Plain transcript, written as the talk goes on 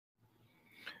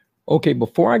Okay,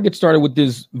 before I get started with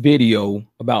this video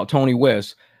about Tony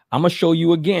West, I'm gonna show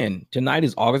you again. Tonight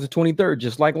is August the 23rd,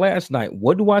 just like last night.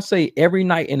 What do I say? Every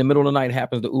night in the middle of the night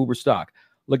happens to Uber stock.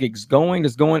 Look,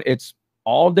 it's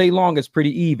all day long. It's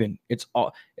pretty even. It's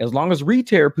all as long as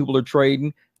retail people are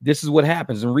trading. This is what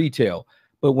happens in retail.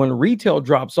 But when retail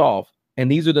drops off,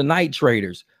 and these are the night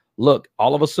traders, look,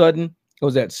 all of a sudden it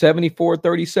was at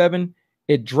 74.37.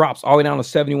 It drops all the way down to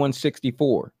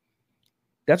 71.64.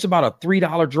 That's about a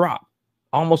 $3 drop,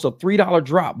 almost a $3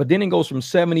 drop. But then it goes from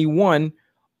 71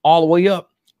 all the way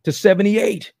up to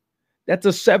 78. That's a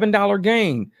 $7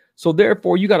 gain. So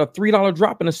therefore, you got a $3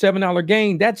 drop and a $7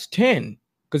 gain. That's 10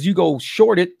 because you go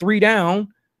short it, 3 down,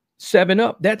 7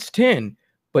 up. That's 10.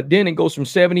 But then it goes from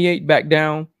 78 back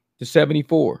down to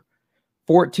 74,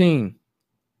 14.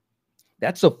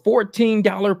 That's a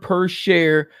 $14 per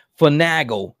share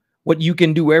finagle, what you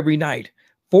can do every night.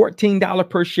 $14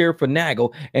 per share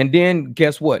finagle. And then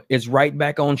guess what? It's right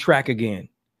back on track again.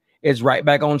 It's right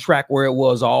back on track where it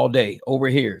was all day over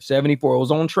here. 74. It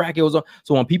was on track. It was on.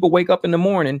 So when people wake up in the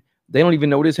morning, they don't even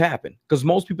know this happened because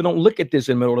most people don't look at this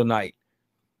in the middle of the night.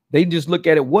 They just look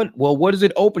at it. What is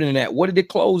it opening at? What did it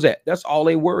close at? That's all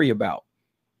they worry about.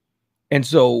 And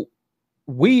so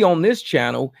we on this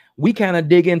channel, we kind of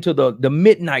dig into the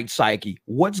midnight psyche.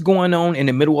 What's going on in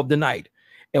the middle of the night?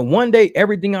 And one day,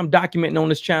 everything I'm documenting on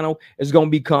this channel is going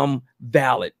to become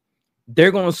valid.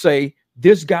 They're going to say,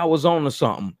 this guy was on to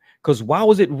something. Because why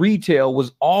was it retail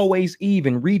was always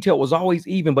even? Retail was always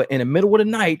even. But in the middle of the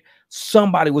night,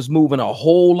 somebody was moving a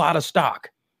whole lot of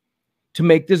stock to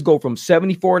make this go from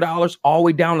 $74 all the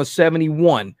way down to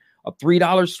 71, a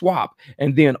 $3 swap.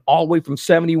 And then all the way from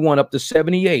 71 up to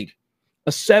 78,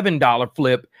 a $7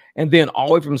 flip. And then all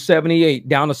the way from 78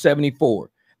 down to 74.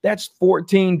 That's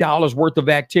 $14 worth of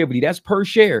activity. That's per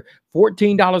share,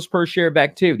 $14 per share of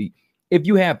activity. If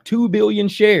you have 2 billion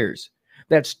shares,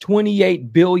 that's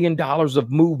 $28 billion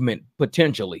of movement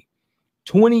potentially.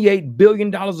 $28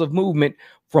 billion of movement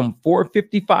from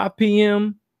 4:55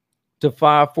 p.m. to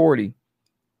 5:40.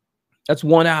 That's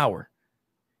 1 hour.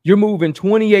 You're moving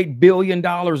 $28 billion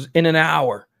in an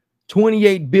hour.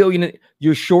 28 billion.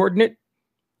 You're shorting it.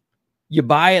 You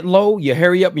buy it low, you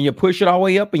hurry up and you push it all the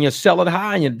way up and you sell it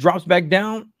high and it drops back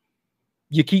down.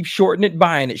 You keep shorting it,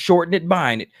 buying it, shorting it,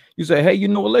 buying it. You say, hey, you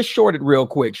know what? Let's short it real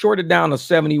quick. Short it down to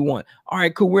 71. All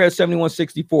right, cool. We're at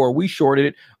 71.64. We shorted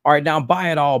it. All right, now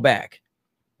buy it all back.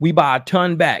 We buy a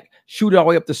ton back. Shoot it all the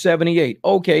way up to 78.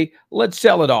 Okay, let's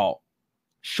sell it all.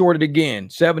 Short it again,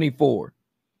 74.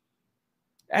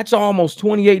 That's almost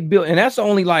 28 billion. And that's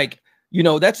only like,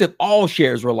 that's if all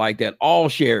shares were like that, all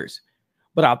shares.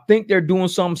 But I think they're doing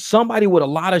something. Somebody with a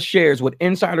lot of shares with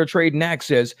insider trading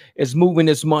access is moving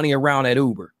this money around at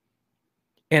Uber.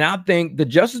 And I think the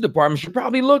Justice Department should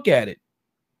probably look at it.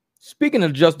 Speaking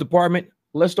of the Justice Department,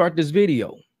 let's start this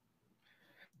video.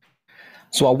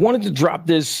 So I wanted to drop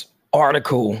this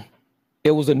article.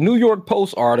 It was a New York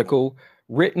Post article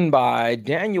written by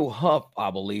Daniel Huff,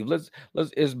 I believe.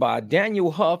 It's by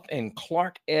Daniel Huff and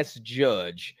Clark S.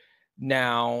 Judge.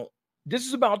 Now, this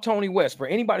is about Tony West. For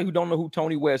anybody who don't know who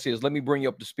Tony West is, let me bring you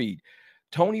up to speed.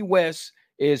 Tony West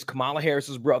is Kamala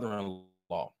Harris's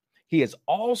brother-in-law. He is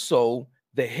also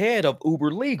the head of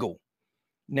Uber Legal.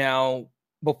 Now,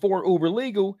 before Uber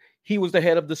Legal, he was the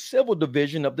head of the civil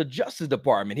division of the Justice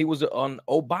Department. He was an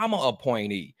Obama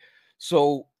appointee.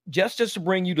 So just to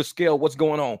bring you to scale what's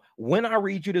going on, when I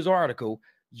read you this article,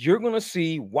 you're going to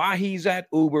see why he's at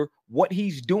Uber, what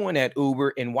he's doing at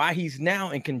Uber, and why he's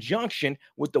now in conjunction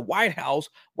with the White House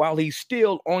while he's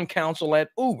still on council at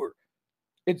Uber.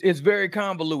 It's very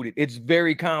convoluted. It's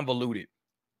very convoluted.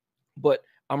 But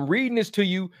I'm reading this to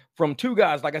you from two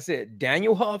guys, like I said,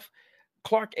 Daniel Huff,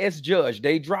 Clark S. Judge.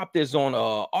 They dropped this on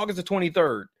August the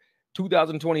 23rd,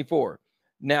 2024.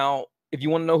 Now, if you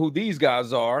want to know who these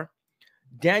guys are,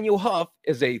 Daniel Huff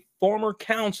is a former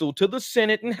counsel to the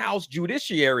Senate and House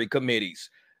Judiciary Committees.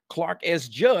 Clark S.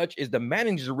 Judge is the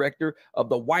managing director of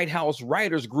the White House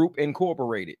Writers Group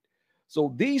Incorporated.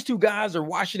 So these two guys are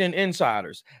Washington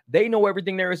insiders. They know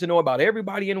everything there is to know about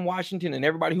everybody in Washington and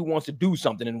everybody who wants to do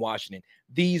something in Washington.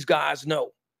 These guys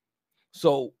know.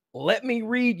 So let me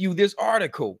read you this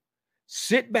article.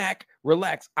 Sit back,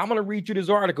 relax. I'm going to read you this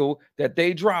article that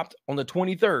they dropped on the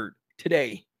 23rd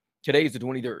today. Today is the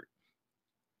 23rd.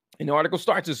 And the article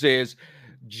starts, it says,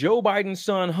 Joe Biden's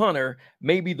son Hunter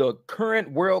may be the current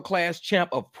world-class champ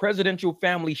of presidential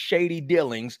family shady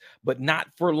dealings, but not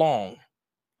for long.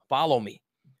 Follow me.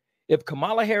 If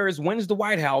Kamala Harris wins the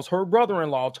White House, her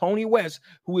brother-in-law, Tony West,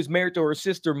 who is married to her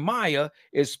sister Maya,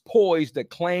 is poised to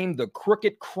claim the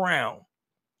crooked crown.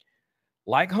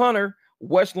 Like Hunter,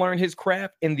 West learned his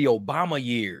craft in the Obama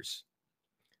years.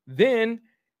 Then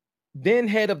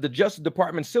head of the Justice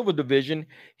Department Civil Division,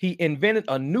 he invented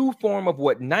a new form of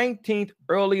what 19th,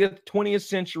 earliest 20th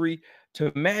century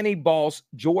Tammany boss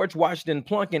George Washington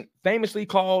Plunkett famously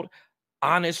called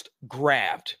honest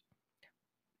graft.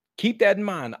 Keep that in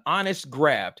mind, honest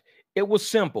graft. It was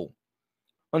simple.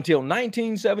 Until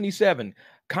 1977,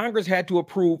 Congress had to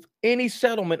approve any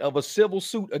settlement of a civil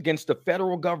suit against the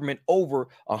federal government over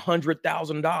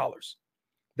 $100,000.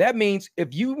 That means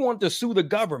if you want to sue the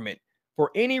government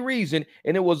for any reason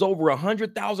and it was over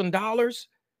 $100,000,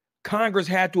 Congress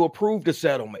had to approve the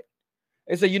settlement.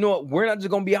 They said, you know what, we're not just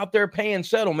going to be out there paying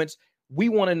settlements. We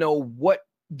want to know what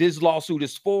this lawsuit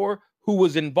is for, who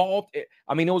was involved.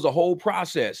 I mean, it was a whole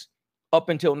process up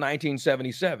until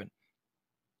 1977.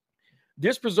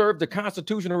 This preserved the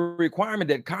constitutional requirement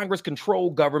that Congress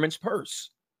control government's purse.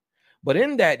 But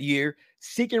in that year,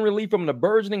 seeking relief from the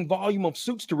burgeoning volume of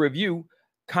suits to review,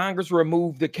 Congress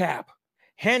removed the cap,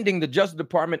 handing the Justice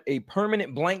Department a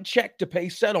permanent blank check to pay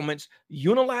settlements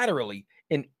unilaterally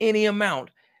in any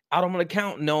amount out of an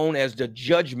account known as the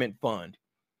Judgment Fund.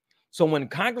 So when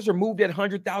Congress removed that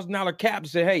 $100,000 cap and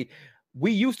said, hey,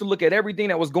 we used to look at everything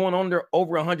that was going on there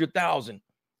over $100,000.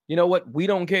 You know what? We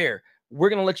don't care. We're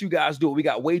going to let you guys do it. We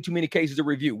got way too many cases to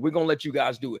review. We're going to let you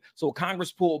guys do it. So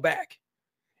Congress pulled back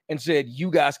and said, you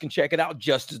guys can check it out,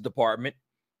 Justice Department.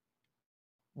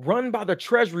 Run by the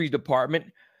Treasury Department,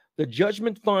 the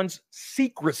Judgment Fund's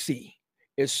secrecy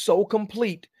is so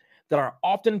complete that our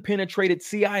often penetrated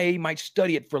CIA might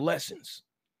study it for lessons.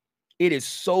 It is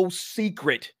so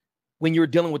secret when you're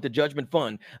dealing with the Judgment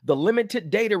Fund. The limited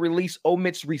data release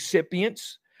omits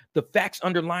recipients, the facts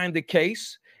underlying the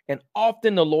case, and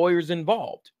often the lawyers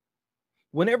involved.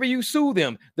 Whenever you sue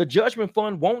them, the Judgment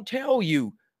Fund won't tell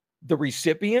you the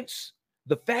recipients,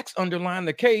 the facts underlying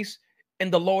the case,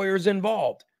 and the lawyers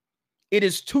involved. It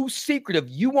is too secretive.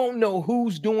 You won't know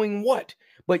who's doing what.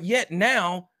 But yet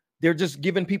now they're just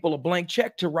giving people a blank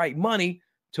check to write money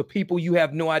to people you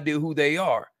have no idea who they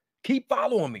are. Keep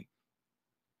following me.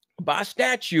 By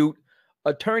statute,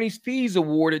 attorneys' fees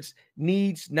awarded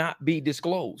needs not be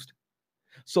disclosed.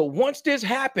 So once this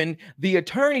happened, the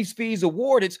attorney's fees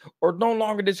awarded are no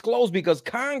longer disclosed because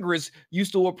Congress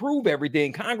used to approve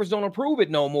everything. Congress don't approve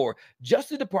it no more.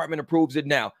 Justice Department approves it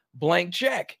now. Blank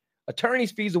check.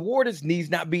 Attorney's fees awarded needs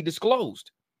not be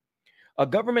disclosed. A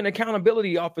Government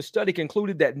Accountability Office study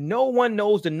concluded that no one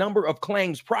knows the number of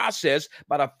claims processed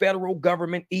by the federal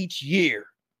government each year.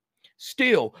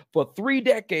 Still, for 3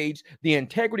 decades, the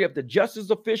integrity of the justice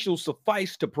officials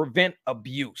sufficed to prevent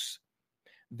abuse.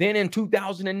 Then in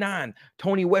 2009,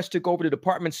 Tony West took over the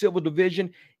Department Civil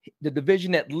Division, the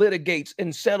division that litigates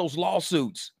and settles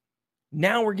lawsuits.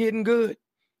 Now we're getting good.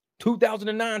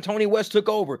 2009, Tony West took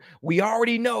over. We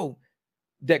already know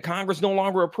that Congress no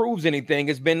longer approves anything.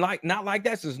 It's been not like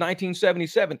that since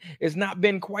 1977. It's not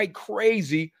been quite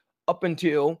crazy up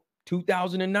until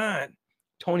 2009.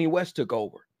 Tony West took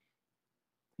over.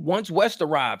 Once West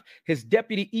arrived, his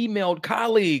deputy emailed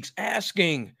colleagues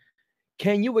asking,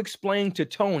 can you explain to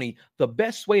Tony the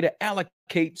best way to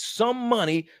allocate some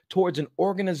money towards an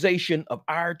organization of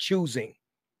our choosing?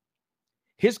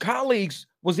 His colleagues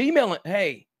was emailing,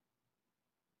 hey,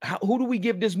 who do we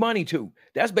give this money to?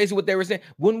 That's basically what they were saying.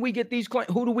 When we get these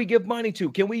claims, who do we give money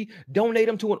to? Can we donate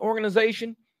them to an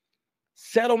organization?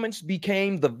 Settlements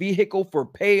became the vehicle for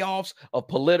payoffs of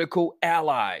political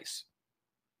allies.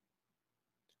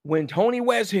 When Tony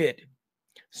West hit,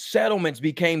 settlements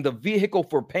became the vehicle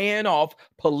for paying off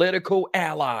political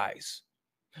allies.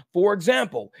 For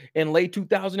example, in late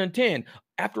 2010,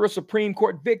 after a Supreme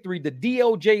Court victory, the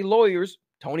DOJ lawyers,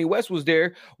 Tony West was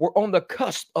there, were on the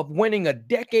cusp of winning a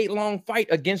decade-long fight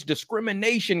against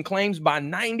discrimination claims by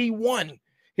 91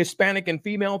 Hispanic and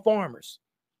female farmers.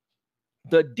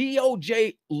 The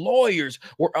DOJ lawyers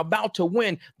were about to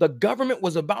win. The government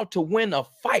was about to win a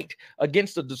fight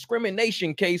against a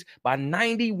discrimination case by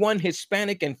 91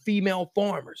 Hispanic and female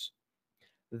farmers.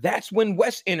 That's when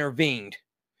West intervened.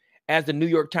 As the New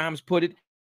York Times put it,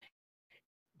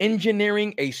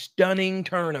 engineering a stunning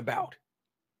turnabout.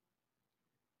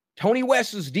 Tony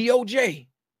West's DOJ,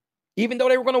 even though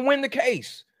they were going to win the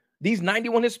case, these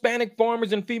 91 Hispanic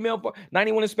farmers and 91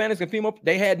 Hispanics and female,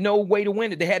 they had no way to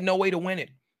win it. They had no way to win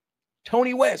it.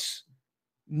 Tony West,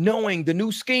 knowing the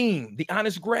new scheme, the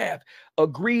honest graft,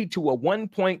 agreed to a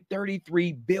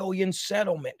 $1.33 billion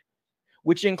settlement,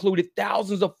 which included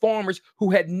thousands of farmers who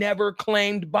had never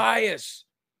claimed bias.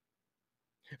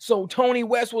 So Tony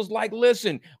West was like,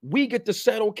 listen, we get to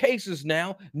settle cases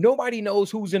now. Nobody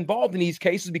knows who's involved in these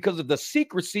cases because of the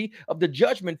secrecy of the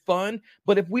Judgment Fund.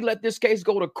 But if we let this case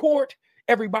go to court,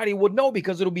 Everybody would know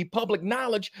because it'll be public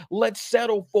knowledge. Let's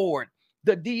settle for it.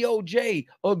 The DOJ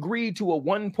agreed to a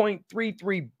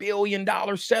 $1.33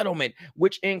 billion settlement,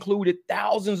 which included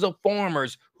thousands of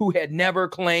farmers who had never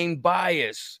claimed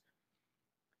bias.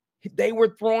 They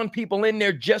were throwing people in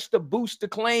there just to boost the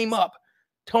claim up.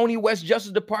 Tony West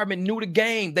Justice Department knew the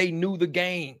game. They knew the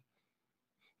game.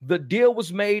 The deal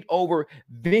was made over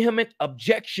vehement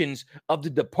objections of the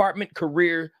department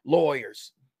career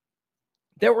lawyers.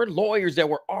 There were lawyers that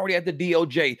were already at the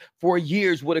DOJ for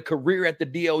years with a career at the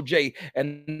DOJ,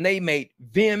 and they made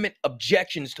vehement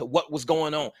objections to what was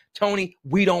going on. Tony,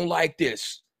 we don't like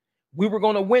this. We were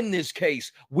going to win this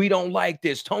case. We don't like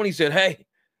this. Tony said, hey,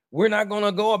 we're not going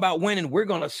to go about winning. We're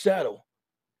going to settle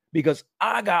because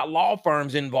I got law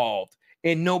firms involved,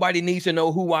 and nobody needs to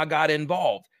know who I got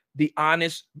involved. The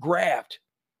honest graft.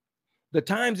 The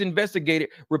Times investigative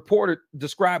reporter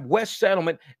described West's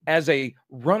settlement as a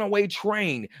runaway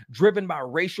train driven by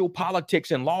racial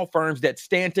politics and law firms that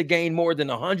stand to gain more than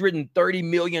 $130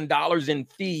 million in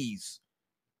fees.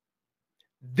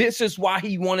 This is why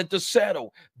he wanted to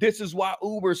settle. This is why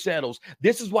Uber settles.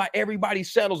 This is why everybody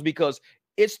settles, because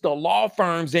it's the law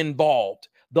firms involved.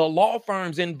 The law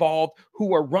firms involved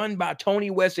who are run by Tony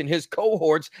West and his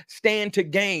cohorts stand to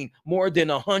gain more than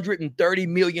 $130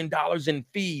 million in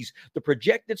fees. The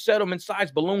projected settlement size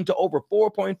ballooned to over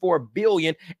 $4.4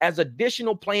 billion as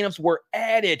additional plaintiffs were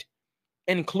added,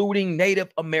 including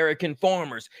Native American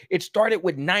farmers. It started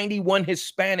with 91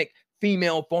 Hispanic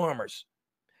female farmers.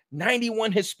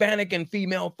 91 Hispanic and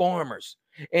female farmers.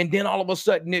 And then all of a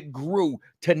sudden it grew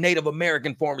to Native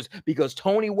American farmers because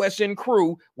Tony West and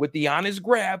crew with the honest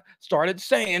grab started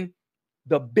saying,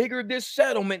 the bigger this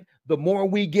settlement, the more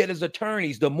we get as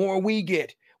attorneys, the more we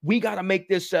get. We got to make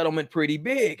this settlement pretty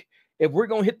big. If we're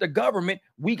going to hit the government,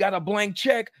 we got a blank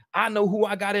check. I know who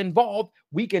I got involved.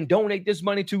 We can donate this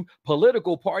money to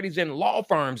political parties and law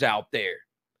firms out there.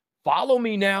 Follow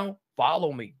me now.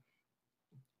 Follow me.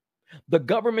 The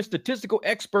government statistical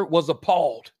expert was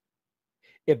appalled.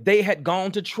 If they had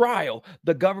gone to trial,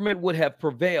 the government would have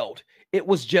prevailed. It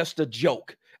was just a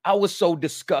joke. I was so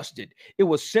disgusted. It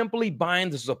was simply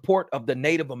buying the support of the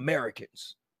Native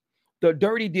Americans. The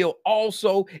dirty deal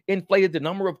also inflated the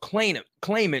number of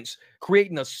claimants,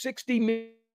 creating a $60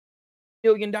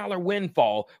 million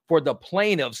windfall for the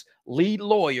plaintiff's lead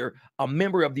lawyer, a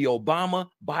member of the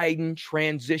Obama-Biden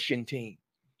transition team.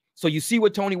 So you see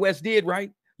what Tony West did,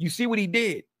 right? You see what he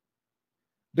did.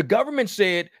 The government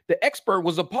said, the expert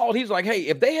was appalled. He's like, hey,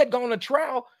 if they had gone to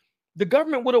trial, the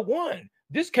government would have won.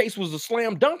 This case was a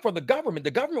slam dunk for the government.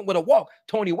 The government would have walked.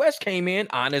 Tony West came in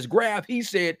on his graph. He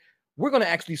said, we're going to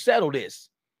actually settle this.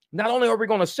 Not only are we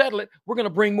going to settle it, we're going to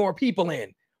bring more people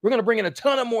in. We're going to bring in a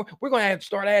ton of more. We're going to have to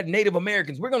start adding Native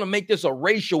Americans. We're going to make this a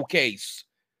racial case.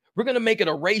 We're going to make it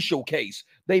a racial case.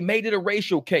 They made it a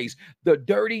racial case. The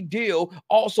dirty deal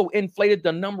also inflated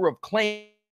the number of claims.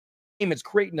 It's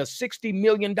creating a $60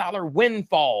 million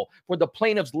windfall for the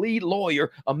plaintiff's lead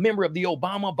lawyer, a member of the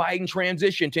Obama-Biden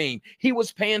transition team. He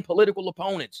was paying political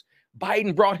opponents.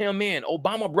 Biden brought him in.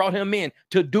 Obama brought him in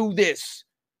to do this.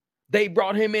 They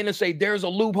brought him in and say, there's a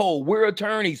loophole. We're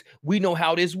attorneys. We know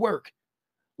how this works.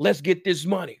 Let's get this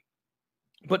money.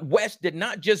 But West did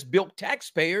not just bilk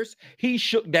taxpayers. He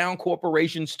shook down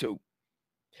corporations too.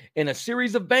 In a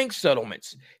series of bank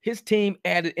settlements, his team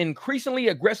added increasingly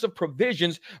aggressive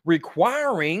provisions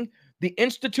requiring the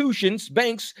institutions,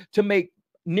 banks, to make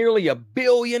nearly $1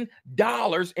 billion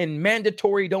in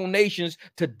mandatory donations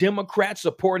to Democrats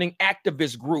supporting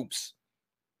activist groups.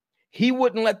 He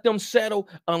wouldn't let them settle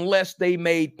unless they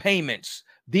made payments.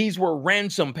 These were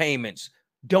ransom payments,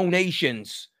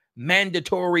 donations,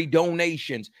 mandatory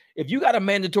donations. If you got a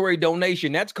mandatory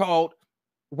donation, that's called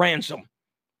ransom.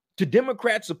 To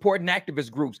Democrats supporting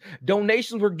activist groups,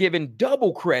 donations were given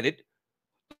double credit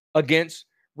against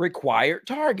required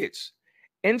targets,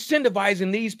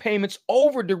 incentivizing these payments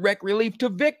over direct relief to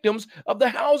victims of the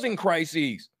housing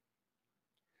crises.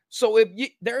 So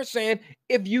they're saying,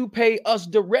 if you pay us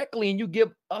directly and you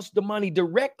give us the money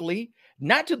directly,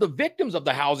 not to the victims of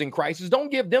the housing crisis,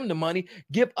 don't give them the money,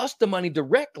 give us the money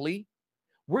directly,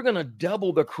 we're going to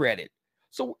double the credit.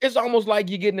 So it's almost like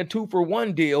you're getting a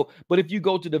 2-for-1 deal. But if you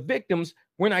go to the victims,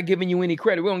 we're not giving you any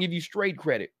credit. We don't give you straight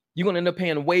credit. You're going to end up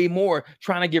paying way more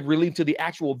trying to give relief to the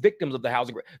actual victims of the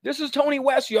housing. This is Tony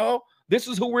West, y'all. This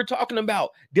is who we're talking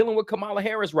about, dealing with Kamala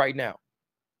Harris right now.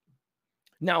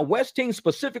 Now, West team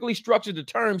specifically structured the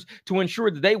terms to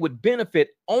ensure that they would benefit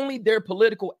only their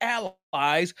political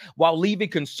allies while leaving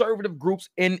conservative groups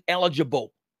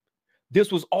ineligible.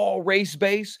 This was all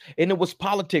race-based and it was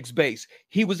politics-based.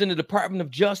 He was in the Department of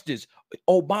Justice.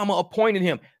 Obama appointed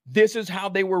him. This is how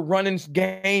they were running this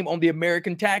game on the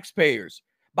American taxpayers,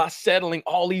 by settling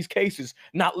all these cases,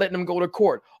 not letting them go to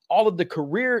court. All of the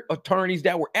career attorneys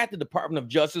that were at the Department of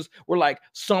Justice were like,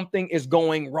 something is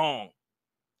going wrong.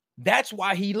 That's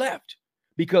why he left,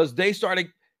 because they started,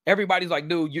 everybody's like,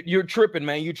 dude, you're tripping,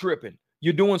 man. You're tripping.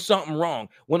 You're doing something wrong.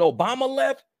 When Obama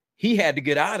left, he had to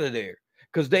get out of there,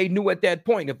 because they knew at that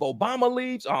point, if Obama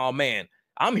leaves, oh man,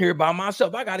 I'm here by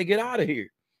myself. I got to get out of here.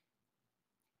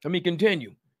 Let me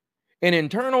continue. An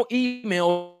internal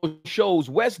email shows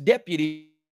West deputies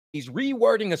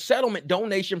rewording a settlement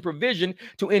donation provision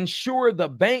to ensure the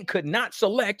bank could not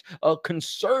select a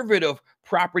conservative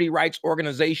property rights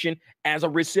organization as a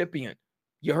recipient.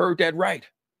 You heard that right.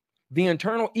 The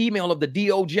internal email of the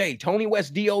DOJ, Tony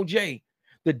West DOJ,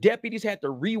 the deputies had to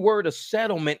reword a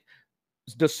settlement,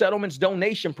 the settlement's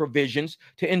donation provisions,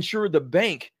 to ensure the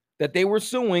bank that they were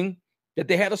suing, that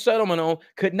they had a settlement on,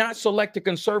 could not select a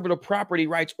conservative property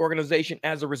rights organization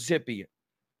as a recipient.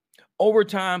 Over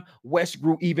time, West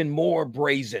grew even more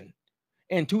brazen.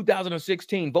 In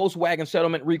 2016, Volkswagen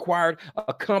settlement required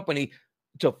a company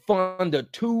to fund a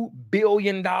 $2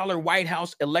 billion White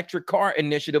House electric car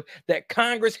initiative that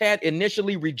Congress had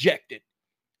initially rejected.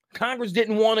 Congress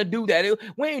didn't want to do that.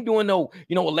 We ain't doing no,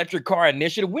 electric car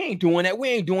initiative. We ain't doing that. We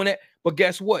ain't doing that. But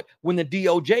guess what? When the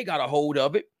DOJ got a hold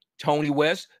of it, Tony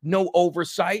West, no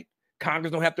oversight.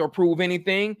 Congress don't have to approve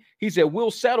anything. He said, we'll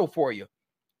settle for you.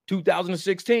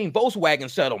 2016 Volkswagen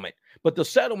settlement. But the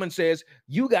settlement says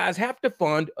you guys have to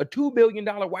fund a $2 billion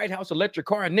White House electric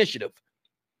car initiative.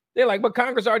 They're like, but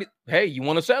Congress already, hey, you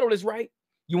want to settle this, right?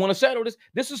 You want to settle this?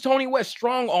 This is Tony West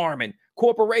strong-arming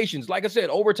corporations. Like I said,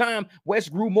 over time,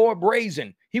 West grew more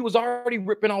brazen. He was already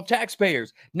ripping off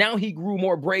taxpayers. Now he grew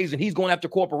more brazen. He's going after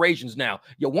corporations now.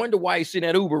 You wonder why he's sitting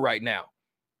at Uber right now.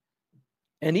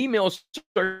 An email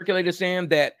circulated saying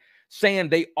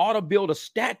they ought to build a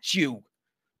statue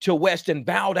to West and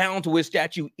bow down to his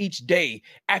statue each day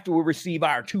after we receive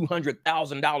our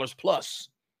 $200,000 plus.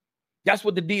 That's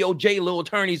what the DOJ little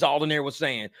attorneys all in there was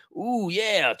saying. Ooh,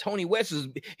 yeah, Tony West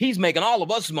he's making all of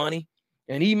us money.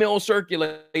 An email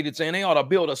circulated saying they ought to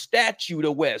build a statue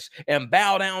to West and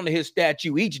bow down to his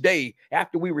statue each day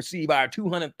after we receive our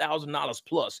 $200,000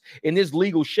 plus. In this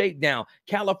legal shakedown,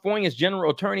 California's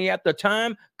general attorney at the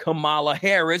time, Kamala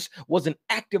Harris, was an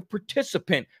active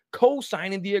participant,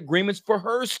 co-signing the agreements for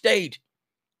her state.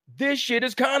 This shit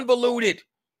is convoluted.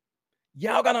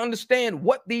 Y'all got to understand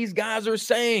what these guys are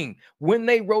saying. When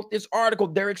they wrote this article,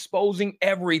 they're exposing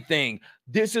everything.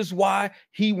 This is why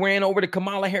he ran over to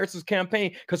Kamala Harris's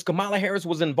campaign, because Kamala Harris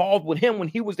was involved with him when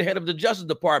he was the head of the Justice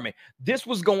Department. This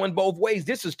was going both ways.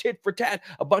 This is tit for tat.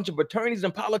 A bunch of attorneys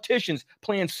and politicians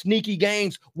playing sneaky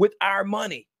games with our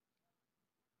money.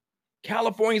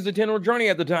 California's general attorney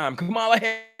at the time, Kamala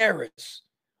Harris,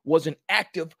 was an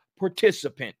active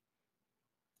participant.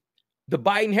 The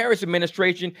Biden-Harris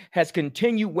administration has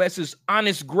continued West's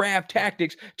honest grab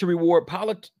tactics to reward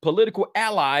political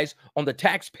allies on the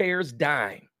taxpayers'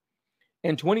 dime.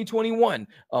 In 2021,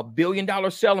 a $1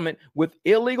 billion settlement with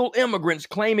illegal immigrants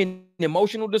claiming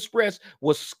emotional distress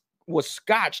was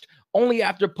scotched only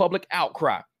after public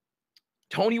outcry.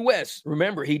 Tony West,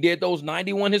 remember, he did those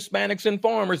 91 Hispanics and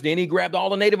farmers. Then he grabbed all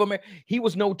the Native Americans. He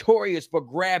was notorious for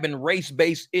grabbing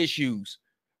race-based issues.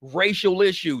 Racial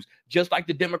issues, just like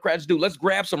the Democrats do. Let's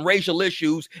grab some racial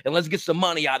issues and let's get some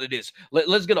money out of this.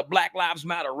 Let's get a Black Lives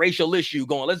Matter racial issue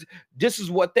going. This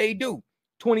is what they do.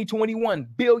 2021 $1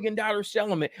 billion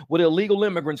settlement with illegal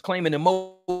immigrants claiming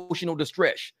emotional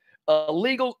distress.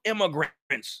 Illegal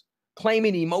immigrants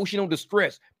claiming emotional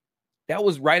distress. That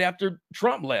was right after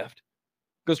Trump left,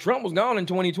 because Trump was gone in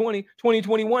 2020.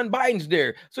 2021, Biden's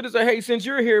there. So they say, hey, since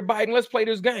you're here, Biden, let's play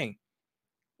this game.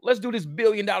 Let's do this $1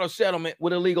 billion settlement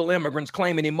with illegal immigrants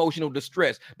claiming emotional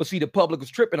distress. But see, the public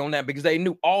was tripping on that because they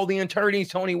knew all the attorneys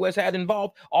Tony West had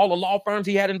involved, all the law firms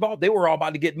he had involved, they were all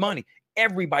about to get money.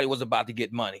 Everybody was about to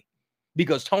get money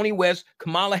because Tony West,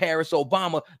 Kamala Harris,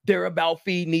 Obama, they're about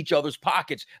feeding each other's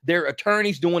pockets. They're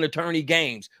attorneys doing attorney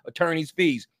games, attorneys'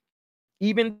 fees.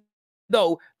 Even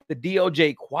though the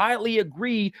DOJ quietly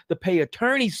agreed to pay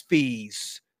attorneys'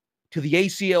 fees to the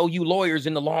ACLU lawyers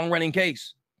in the long-running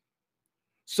case.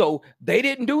 So they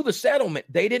didn't do the settlement.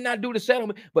 They did not do the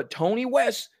settlement. But Tony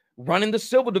West running the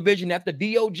civil division at the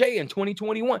DOJ in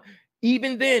 2021.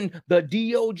 Even then, the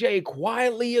DOJ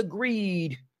quietly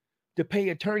agreed to pay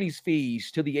attorney's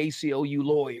fees to the ACLU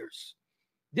lawyers.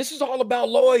 This is all about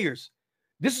lawyers.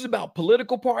 This is about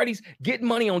political parties getting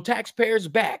money on taxpayers'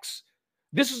 backs.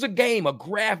 This is a game, a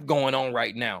graph going on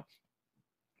right now.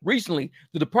 Recently,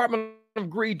 the Department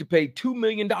agreed to pay $2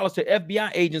 million to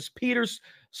FBI agents Peter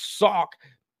Strzok,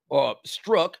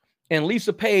 and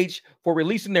Lisa Page for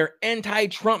releasing their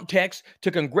anti-Trump text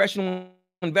to congressional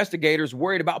investigators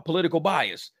worried about political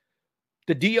bias.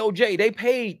 The DOJ, they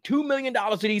paid $2 million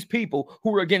to these people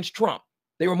who were against Trump.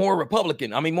 They were more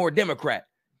Republican, more Democrat.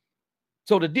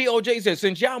 So the DOJ said,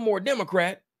 since y'all more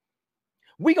Democrat,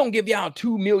 we're going to give y'all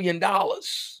 $2 million.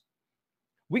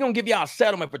 We're going to give y'all a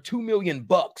settlement for $2 million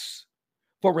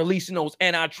for releasing those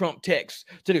anti-Trump texts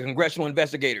to the congressional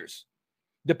investigators.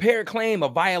 The pair claim a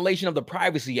violation of the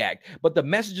Privacy Act, but the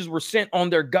messages were sent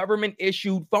on their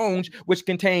government-issued phones, which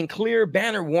contain clear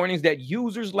banner warnings that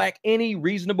users lack any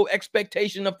reasonable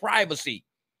expectation of privacy.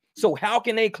 So how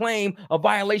can they claim a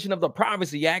violation of the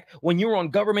Privacy Act when you're on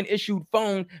government-issued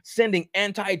phone sending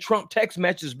anti-Trump text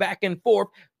messages back and forth,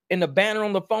 and the banner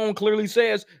on the phone clearly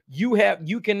says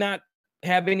you cannot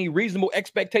have any reasonable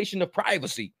expectation of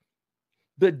privacy?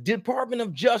 The Department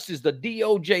of Justice, the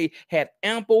DOJ, had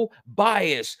ample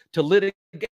bias to litigate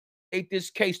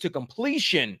this case to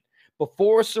completion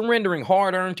before surrendering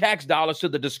hard-earned tax dollars to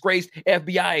the disgraced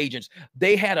FBI agents.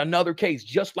 They had another case,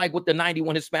 just like with the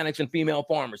 91 Hispanics and female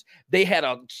farmers. They had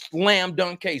a slam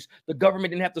dunk case. The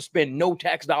government didn't have to spend no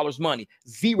tax dollars money,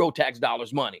 zero tax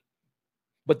dollars money.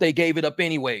 But they gave it up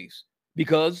anyways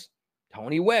because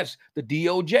Tony West, the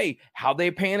DOJ, how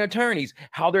they're paying attorneys,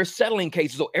 how they're settling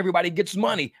cases so everybody gets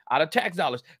money out of tax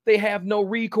dollars. They have no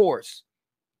recourse.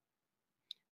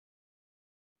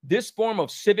 This form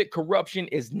of civic corruption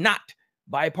is not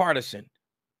bipartisan.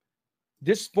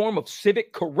 This form of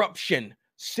civic corruption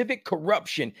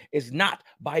is not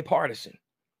bipartisan.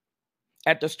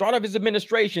 At the start of his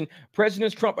administration,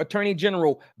 President Trump, Attorney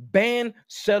General, banned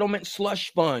settlement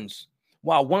slush funds,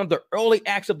 while one of the early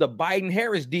acts of the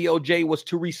Biden-Harris DOJ was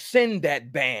to rescind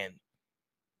that ban.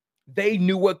 They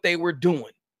knew what they were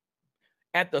doing.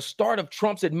 At the start of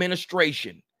Trump's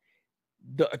administration,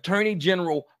 the Attorney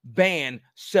General banned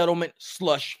settlement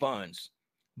slush funds.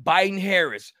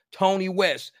 Biden-Harris, Tony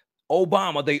West,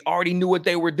 Obama, they already knew what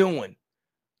they were doing.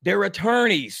 They're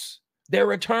attorneys.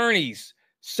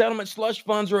 Settlement slush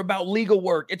funds are about legal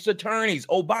work. It's attorneys.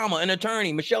 Obama, an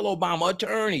attorney. Michelle Obama,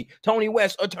 attorney. Tony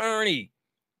West, attorney.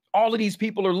 All of these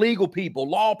people are legal people,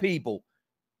 law people.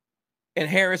 And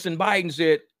Harris and Biden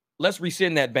said, let's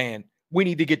rescind that ban. We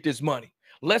need to get this money.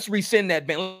 Let's rescind that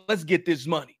ban. Let's get this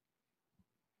money.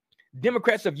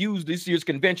 Democrats have used this year's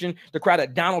convention to cry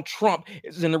that Donald Trump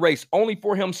is in the race only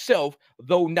for himself,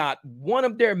 though not one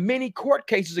of their many court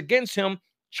cases against him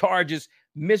charges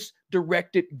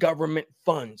misdirected government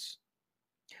funds.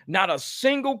 Not a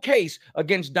single case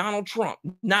against Donald Trump,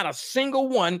 not a single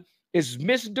one is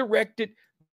misdirected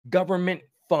government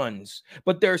funds.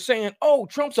 But they're saying, oh,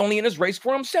 Trump's only in his race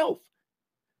for himself.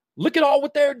 Look at all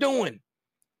what they're doing.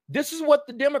 This is what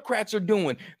the Democrats are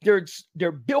doing.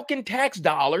 They're bilking tax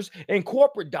dollars and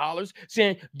corporate dollars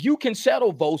saying you can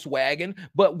settle Volkswagen,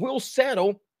 but we'll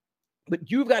settle,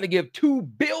 but you've got to give $2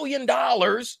 billion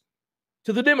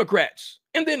to the Democrats,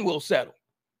 and then we'll settle.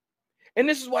 And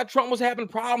this is why Trump was having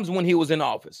problems when he was in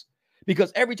office,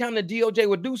 because every time the DOJ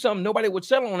would do something, nobody would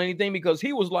settle on anything because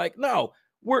he was like, no,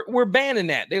 we're banning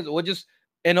that.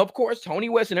 And of course, Tony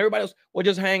West and everybody else will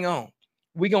just hang on.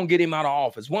 We're going to get him out of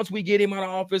office. Once we get him out of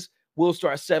office, we'll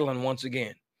start settling once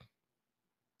again.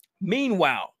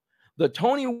 Meanwhile, the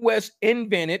Tony West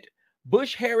invented,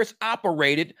 Bush-Harris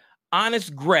operated,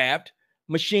 honest graft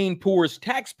machine pours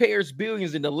taxpayers'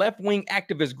 billions into left-wing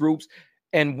activist groups,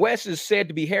 and West is said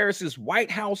to be Harris's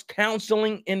White House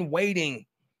counseling in waiting.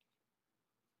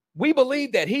 We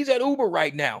believe that he's at Uber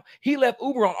right now. He left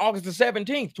Uber on August the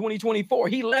 17th, 2024.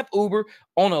 He left Uber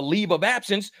on a leave of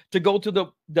absence to go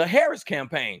to the Harris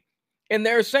campaign. And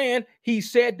they're saying he's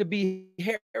said to be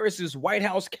Harris's White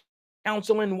House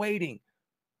counsel in waiting.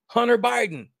 Hunter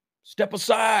Biden, step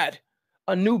aside.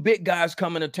 A new big guy's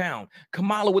coming to town.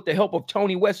 Kamala, with the help of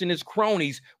Tony West and his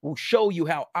cronies, will show you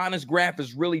how honest graft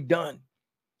is really done.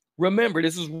 Remember,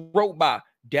 this is wrote by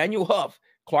Daniel Huff,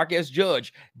 Clark S.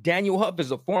 Judge. Daniel Huff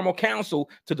is a former counsel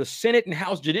to the Senate and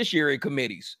House Judiciary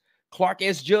Committees. Clark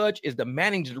S. Judge is the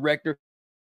managing director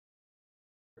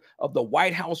of the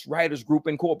White House Writers Group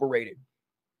Incorporated.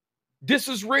 This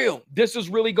is real. This is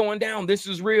really going down. This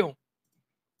is real.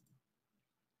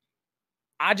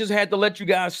 I just had to let you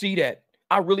guys see that.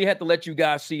 I really had to let you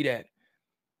guys see that.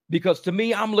 Because to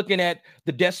me, I'm looking at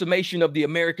the decimation of the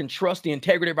American trust, the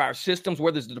integrity of our systems,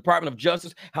 whether it's the Department of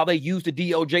Justice, how they use the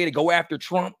DOJ to go after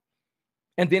Trump.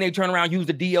 And then they turn around and use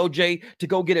the DOJ to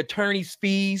go get attorneys'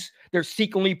 fees. They're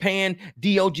secretly paying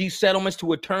DOJ settlements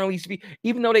to attorneys' fees.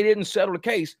 Even though they didn't settle the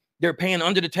case, They're paying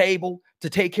under the table to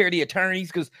take care of the attorneys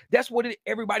because that's what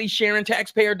everybody's sharing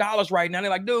taxpayer dollars right now. They're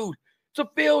like, dude, it's a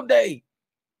field day.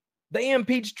 They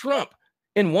impeached Trump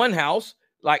in one house,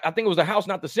 like I think it was the House,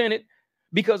 not the Senate,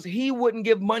 because he wouldn't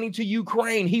give money to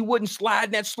Ukraine. He wouldn't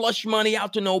slide that slush money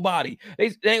out to nobody.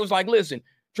 They was like, listen,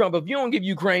 Trump, if you don't give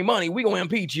Ukraine money, we're going to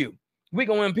impeach you. We're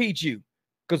going to impeach you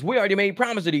because we already made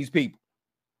promise to these people.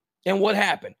 And what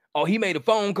happened? Oh, he made a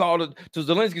phone call to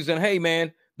Zelensky saying, hey,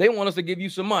 man, they want us to give you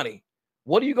some money.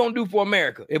 What are you going to do for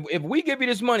America? If we give you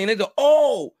this money, and they go,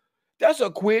 oh, that's a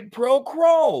quid pro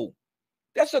quo.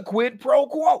 That's a quid pro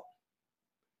quo.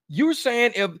 You're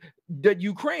saying if that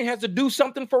Ukraine has to do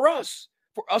something for us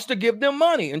to give them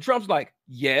money. And Trump's like,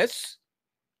 yes.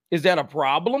 Is that a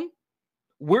problem?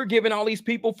 We're giving all these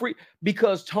people free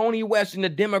because Tony West and the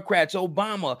Democrats,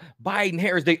 Obama, Biden,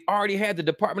 Harris, they already had the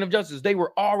Department of Justice. They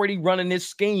were already running this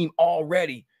scheme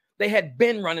already. They had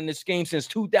been running this scheme since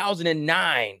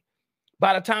 2009.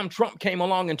 By the time Trump came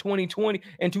along in 2020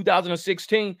 and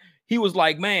 2016, he was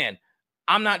like, man,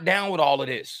 I'm not down with all of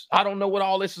this. I don't know what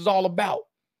all this is all about.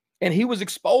 And he was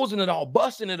exposing it all,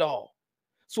 busting it all.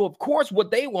 So, of course,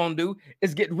 what they want to do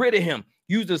is get rid of him.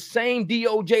 Use the same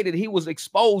DOJ that he was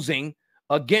exposing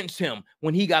against him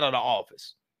when he got out of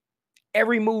office.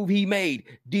 Every move he made,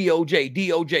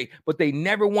 DOJ. But they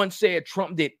never once said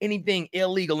Trump did anything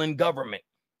illegal in government.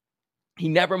 He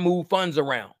never moved funds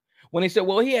around. When they said,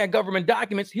 well, he had government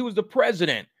documents, he was the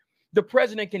president. The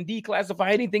president can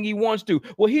declassify anything he wants to.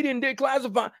 Well, he didn't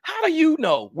declassify. How do you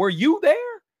know? Were you there?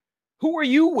 Who are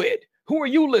you with? Who are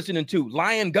you listening to?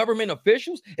 Lying government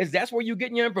officials? Is that where you're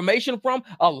getting your information from?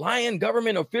 A lying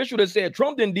government official that said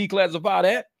Trump didn't declassify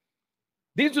that?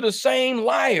 These are the same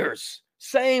liars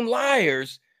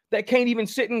that can't even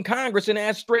sit in Congress and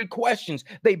ask straight questions.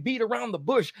 They beat around the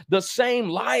bush. The same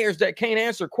liars that can't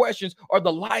answer questions are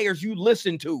the liars you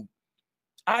listen to.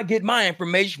 I get my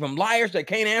information from liars that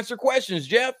can't answer questions,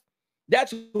 Jeff.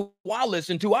 That's who I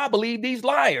listen to. I believe these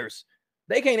liars.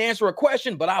 They can't answer a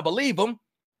question, but I believe them.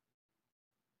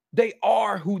 They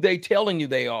are who they telling you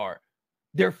they are.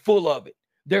 They're full of it.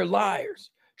 They're liars.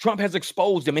 Trump has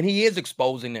exposed them, and he is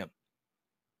exposing them.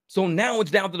 So now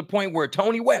it's down to the point where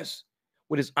Tony West,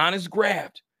 with his honest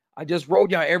graft, I just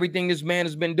wrote y'all everything this man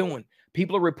has been doing.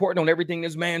 People are reporting on everything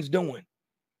this man's doing.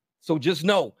 So just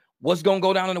know what's going to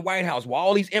go down in the White House, why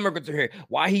all these immigrants are here,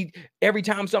 why every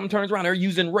time something turns around, they're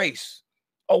using race.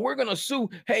 Oh, we're going to sue.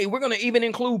 Hey, we're going to even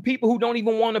include people who don't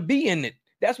even want to be in it.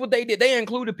 That's what they did. They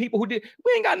included people who did.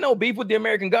 We ain't got no beef with the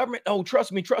American government. Oh,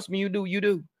 trust me, you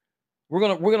do. We're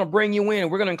gonna bring you in.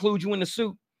 We're gonna include you in the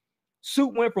suit.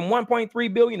 Suit went from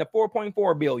 1.3 billion to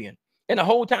 4.4 billion. And the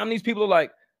whole time these people are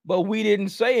like, but we didn't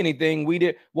say anything. We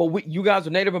did. Well, you guys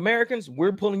are Native Americans.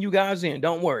 We're pulling you guys in.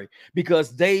 Don't worry.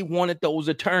 Because they wanted those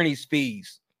attorney's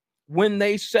fees. When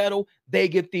they settle, they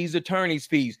get these attorney's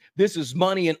fees. This is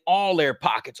money in all their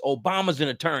pockets. Obama's an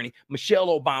attorney. Michelle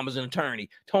Obama's an attorney.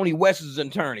 Tony West is an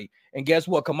attorney. And guess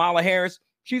what? Kamala Harris,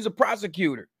 she's a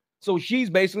prosecutor. So she's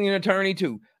basically an attorney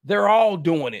too. They're all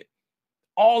doing it.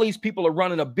 All these people are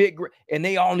running a big, and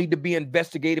they all need to be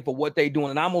investigated for what they're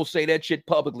doing. And I'm going to say that shit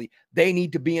publicly. They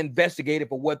need to be investigated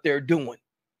for what they're doing.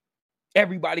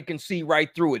 Everybody can see right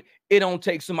through it. It don't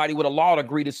take somebody with a law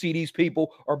degree to see these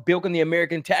people are bilking the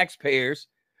American taxpayers.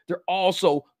 They're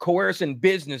also coercing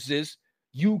businesses.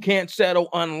 You can't settle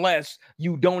unless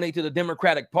you donate to the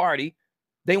Democratic Party.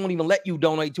 They won't even let you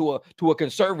donate to a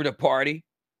conservative party.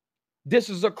 This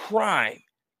is a crime.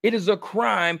 It is a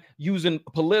crime using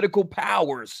political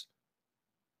powers.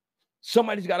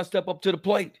 Somebody's got to step up to the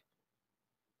plate.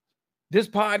 This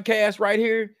podcast right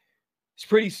here is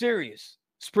pretty serious.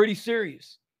 It's pretty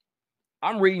serious.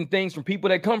 I'm reading things from people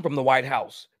that come from the White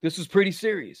House. This is pretty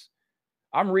serious.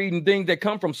 I'm reading things that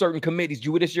come from certain committees,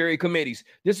 judiciary committees.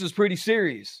 This is pretty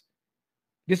serious.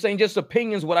 This ain't just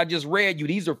opinions, what I just read you.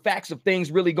 These are facts of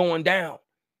things really going down.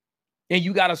 And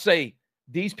you got to say,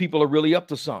 these people are really up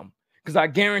to something. Because I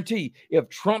guarantee if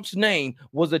Trump's name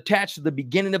was attached to the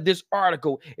beginning of this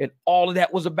article and all of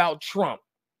that was about Trump,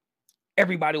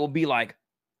 everybody will be like,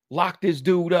 lock this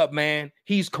dude up, man.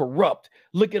 He's corrupt.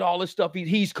 Look at all this stuff.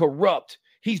 He's corrupt.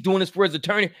 He's doing this for his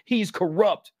attorney. He's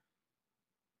corrupt.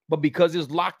 But because it's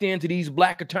locked into these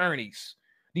black attorneys,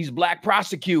 these black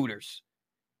prosecutors,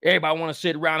 everybody want to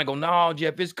sit around and go, no,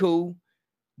 Jeff, it's cool.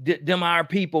 Them our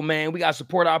people, man. We got to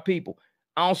support our people.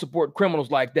 I don't support criminals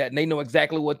like that, and they know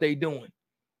exactly what they're doing.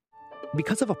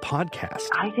 Because of a podcast.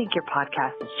 I think your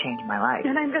podcast has changed my life.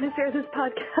 And I'm going to share this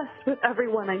podcast with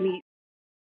everyone I meet.